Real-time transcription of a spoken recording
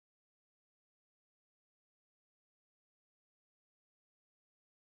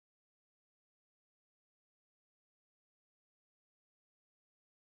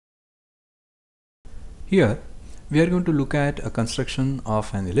Here we are going to look at a construction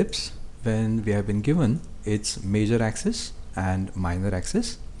of an ellipse when we have been given its major axis and minor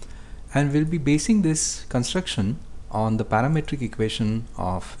axis, and we'll be basing this construction on the parametric equation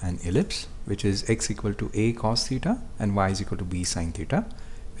of an ellipse, which is x equal to a cos theta and y is equal to b sin theta,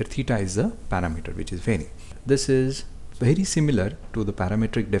 where theta is the parameter which is varying. This is very similar to the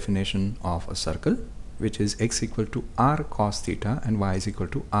parametric definition of a circle, which is x equal to r cos theta and y is equal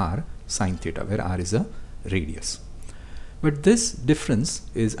to r sin theta, where r is a radius. But this difference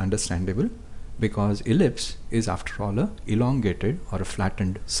is understandable because ellipse is after all a elongated or a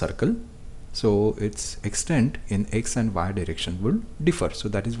flattened circle, so its extent in x and y direction will differ. So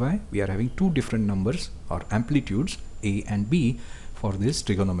that is why we are having two different numbers or amplitudes a and b for these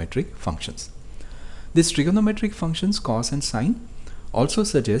trigonometric functions. These trigonometric functions cos and sine also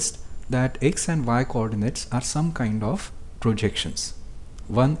suggest that x and y coordinates are some kind of projections.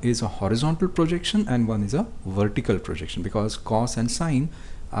 One is a horizontal projection and one is a vertical projection, because cos and sine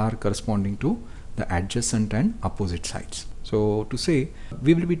are corresponding to the adjacent and opposite sides. So to say,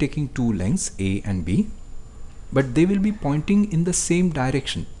 we will be taking two lengths a and b, but they will be pointing in the same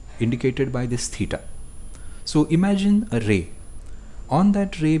direction indicated by this theta. So imagine a ray. On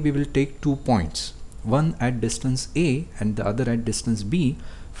that ray we will take 2 points, one at distance a and the other at distance b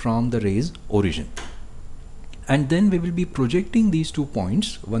from the ray's origin. And then we will be projecting these 2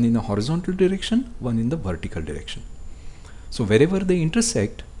 points, one in the horizontal direction, one in the vertical direction. So wherever they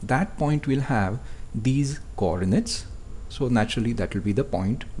intersect, that point will have these coordinates. So naturally that will be the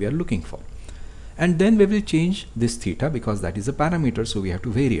point we are looking for. And then we will change this theta because that is a parameter, so we have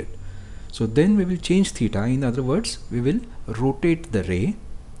to vary it. So then we will change theta. In other words, we will rotate the ray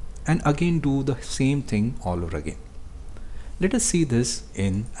and again do the same thing all over again. Let us see this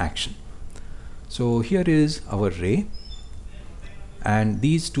in action. So here is our ray, and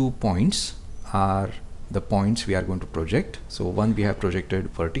these 2 points are the points we are going to project. So one we have projected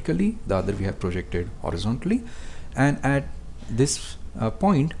vertically, the other we have projected horizontally, and at this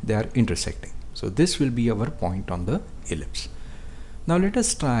point they are intersecting. So this will be our point on the ellipse. Now let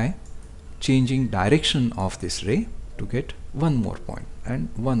us try changing direction of this ray to get one more point and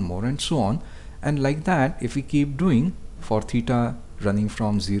one more and so on, and like that if we keep doing for theta running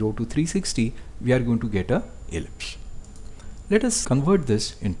from 0 to 360, we are going to get a ellipse. Let us convert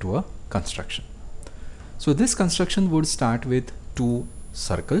this into a construction. So this construction would start with 2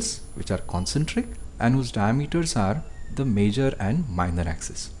 circles which are concentric and whose diameters are the major and minor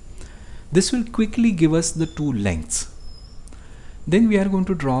axis. This will quickly give us the 2 lengths. Then we are going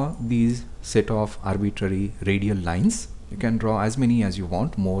to draw these set of arbitrary radial lines. You can draw as many as you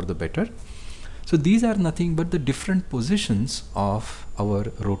want, more the better. So these are nothing but the different positions of our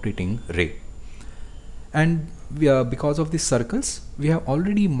rotating ray. And because of these circles, we have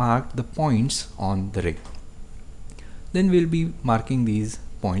already marked the points on the ray. Then we'll be marking these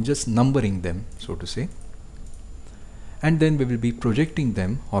points, just numbering them, so to say. And then we will be projecting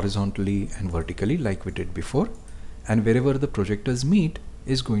them horizontally and vertically like we did before. And wherever the projectors meet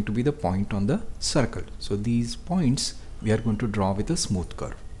is going to be the point on the circle. So these points we are going to draw with a smooth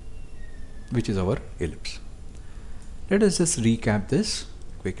curve, which is our ellipse. Let us just recap this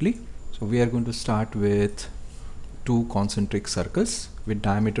quickly. So we are going to start with 2 concentric circles with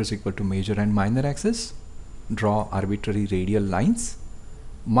diameters equal to major and minor axis, draw arbitrary radial lines,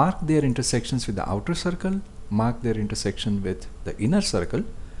 mark their intersections with the outer circle, mark their intersection with the inner circle,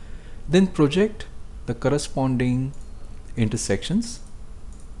 then project the corresponding intersections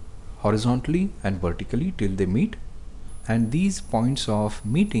horizontally and vertically till they meet, and these points of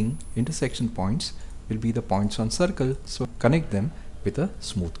meeting, intersection points, will be the points on circle, so connect them with a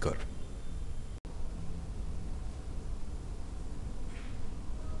smooth curve.